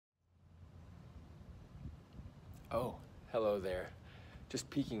Oh, hello there. Just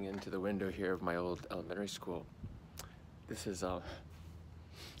peeking into the window here of my old elementary school. This is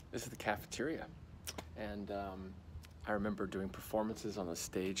the cafeteria, and I remember doing performances on the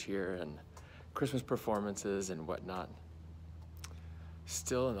stage here and Christmas performances and whatnot.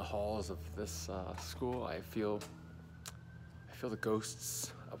 Still in the halls of this school, I feel the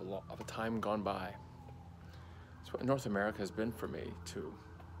ghosts of a time gone by. It's what North America has been for me, to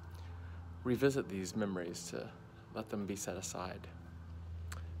revisit these memories, to let them be set aside.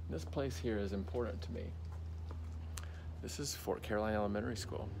 This place here is important to me. This is Fort Caroline Elementary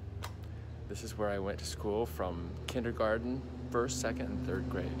School. This is where I went to school from kindergarten, first, second, and third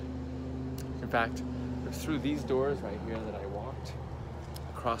grade. In fact, it was through these doors right here that I walked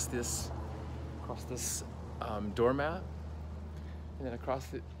across this doormat, and then across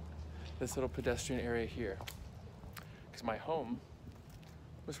this little pedestrian area here, because my home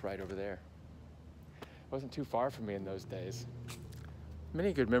was right over there. It wasn't too far from me in those days.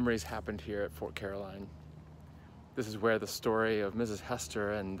 Many good memories happened here at Fort Caroline. This is where the story of Mrs.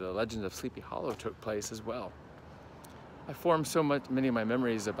 Hester and the legend of Sleepy Hollow took place as well. I formed many of my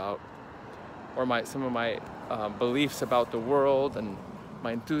memories about, or some of my beliefs about the world, and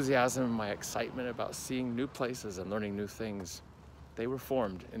my enthusiasm and my excitement about seeing new places and learning new things. They were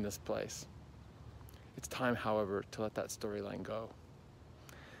formed in this place. It's time, however, to let that storyline go.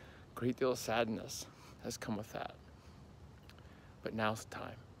 A great deal of sadness has come with that. But now's the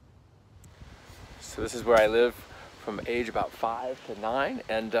time. So this is where I live from age about 5 to 9,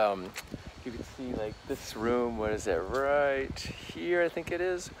 and you can see like this room, what is it, right here I think it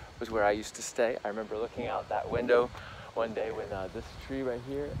is, was where I used to stay. I remember looking out that window one day when this tree right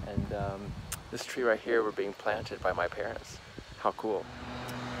here and this tree right here were being planted by my parents. How cool.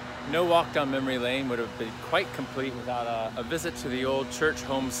 No walk down memory lane would have been quite complete without a visit to the old church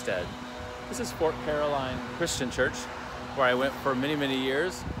homestead. This is Fort Caroline Christian Church, where I went for many, many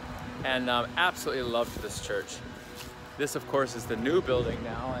years, and absolutely loved this church. This, of course, is the new building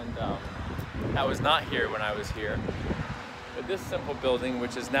now, and that was not here when I was here. But this simple building,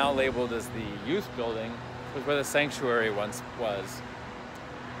 which is now labeled as the youth building, was where the sanctuary once was.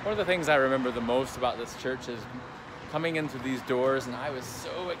 One of the things I remember the most about this church is coming in through these doors, and I was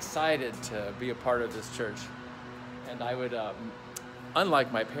so excited to be a part of this church. And I would,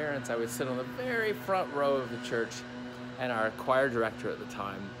 unlike my parents, I would sit on the very front row of the church, and our choir director at the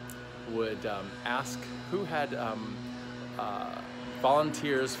time would ask who had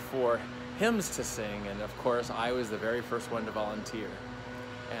volunteers for hymns to sing, and of course I was the very first one to volunteer.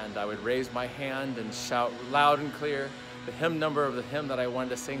 And I would raise my hand and shout loud and clear the hymn number of the hymn that I wanted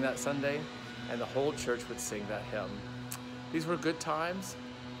to sing that Sunday, and the whole church would sing that hymn. These were good times,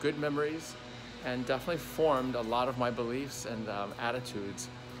 good memories, and definitely formed a lot of my beliefs and attitudes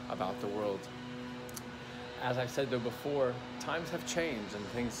about the world. As I've said though before, times have changed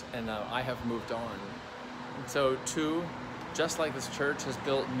and I have moved on. And so too, just like this church has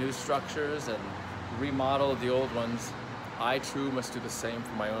built new structures and remodeled the old ones, I too must do the same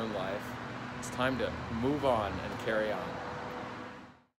for my own life. It's time to move on and carry on.